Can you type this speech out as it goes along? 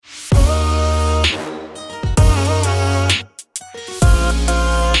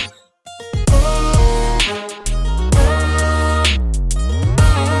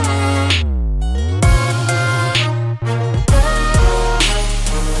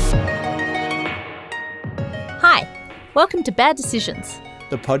Welcome to Bad Decisions,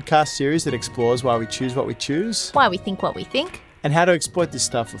 the podcast series that explores why we choose what we choose, why we think what we think, and how to exploit this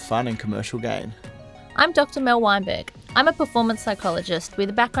stuff for fun and commercial gain. I'm Dr. Mel Weinberg. I'm a performance psychologist with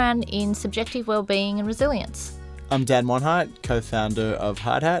a background in subjective wellbeing and resilience. I'm Dan Monheit, co-founder of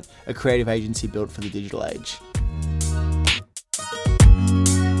Hardhat, a creative agency built for the digital age.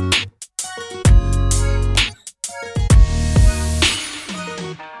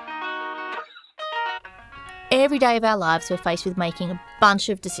 Every day of our lives we're faced with making a bunch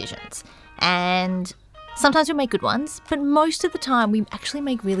of decisions, and sometimes we make good ones, but most of the time we actually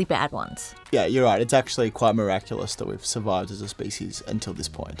make really bad ones. Yeah, you're right. It's actually quite miraculous that we've survived as a species until this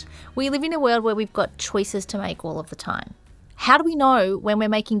point. We live in a world where we've got choices to make all of the time. How do we know when we're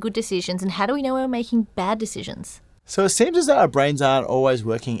making good decisions, and how do we know when we're making bad decisions? So it seems as though our brains aren't always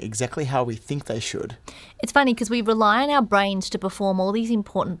working exactly how we think they should. It's funny because we rely on our brains to perform all these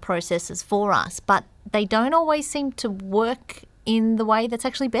important processes for us, but they don't always seem to work in the way that's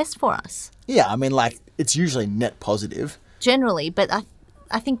actually best for us. Yeah, I mean, it's usually net positive. Generally, but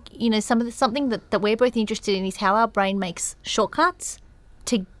I think, something that we're both interested in is how our brain makes shortcuts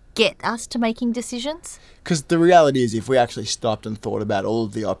to get us to making decisions. Because the reality is, if we actually stopped and thought about all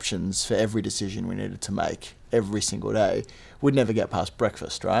of the options for every decision we needed to make every single day, we'd never get past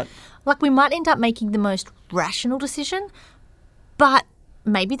breakfast, right? We might end up making the most rational decision, but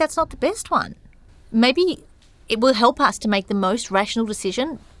maybe that's not the best one. Maybe it will help us to make the most rational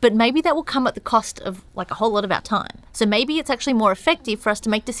decision, but maybe that will come at the cost of a whole lot of our time. So maybe it's actually more effective for us to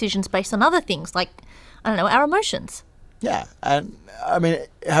make decisions based on other things, our emotions. Yeah, and I mean,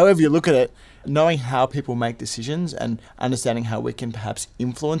 however you look at it, knowing how people make decisions and understanding how we can perhaps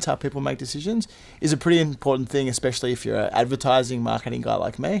influence how people make decisions is a pretty important thing, especially if you're an advertising marketing guy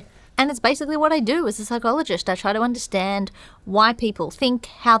like me. And it's basically what I do as a psychologist. I try to understand why people think,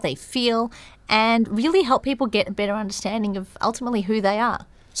 how they feel, and really help people get a better understanding of ultimately who they are.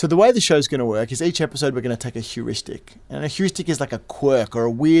 So the way the show's going to work is each episode we're going to take a heuristic. And a heuristic is like a quirk or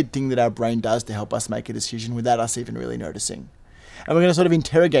a weird thing that our brain does to help us make a decision without us even really noticing. And we're going to sort of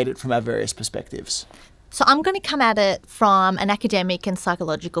interrogate it from our various perspectives. So I'm going to come at it from an academic and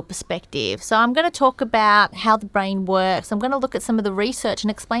psychological perspective. So I'm going to talk about how the brain works. I'm going to look at some of the research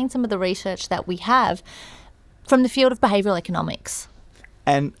and explain some of the research that we have from the field of behavioural economics.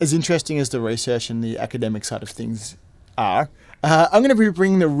 And as interesting as the research and the academic side of things are, I'm going to be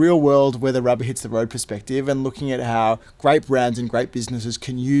bringing the real world where the rubber hits the road perspective and looking at how great brands and great businesses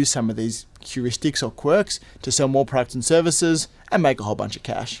can use some of these heuristics or quirks to sell more products and services and make a whole bunch of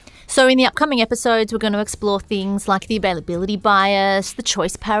cash. So in the upcoming episodes, we're going to explore things like the availability bias, the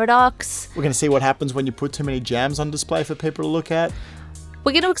choice paradox. We're going to see what happens when you put too many jams on display for people to look at.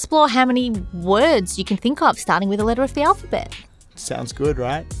 We're going to explore how many words you can think of starting with a letter of the alphabet. Sounds good,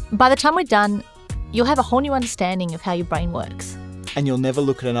 right? By the time we're done, you'll have a whole new understanding of how your brain works. And you'll never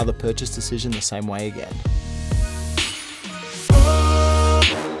look at another purchase decision the same way again.